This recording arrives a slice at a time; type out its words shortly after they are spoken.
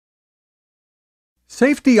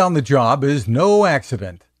Safety on the job is no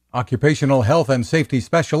accident. Occupational health and safety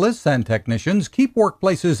specialists and technicians keep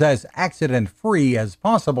workplaces as accident-free as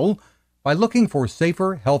possible by looking for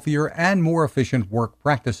safer, healthier, and more efficient work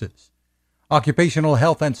practices. Occupational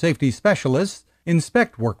health and safety specialists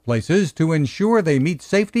inspect workplaces to ensure they meet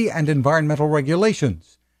safety and environmental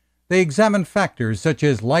regulations. They examine factors such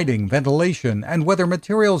as lighting, ventilation, and whether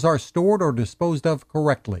materials are stored or disposed of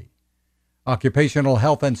correctly. Occupational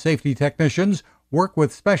health and safety technicians work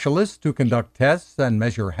with specialists to conduct tests and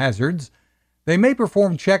measure hazards. They may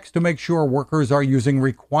perform checks to make sure workers are using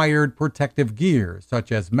required protective gear,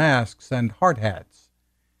 such as masks and hard hats.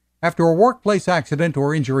 After a workplace accident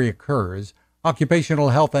or injury occurs, occupational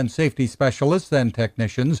health and safety specialists and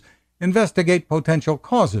technicians investigate potential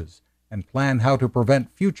causes and plan how to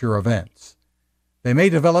prevent future events. They may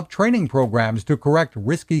develop training programs to correct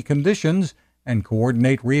risky conditions and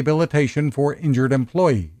coordinate rehabilitation for injured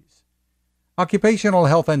employees. Occupational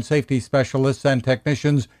health and safety specialists and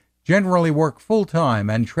technicians generally work full-time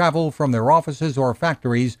and travel from their offices or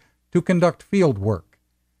factories to conduct field work.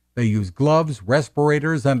 They use gloves,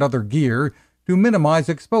 respirators, and other gear to minimize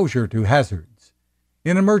exposure to hazards.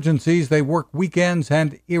 In emergencies, they work weekends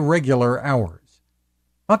and irregular hours.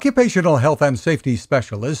 Occupational health and safety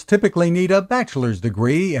specialists typically need a bachelor's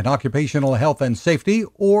degree in occupational health and safety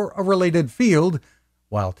or a related field,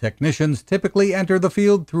 while technicians typically enter the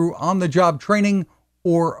field through on-the-job training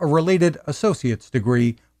or a related associate's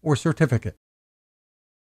degree or certificate.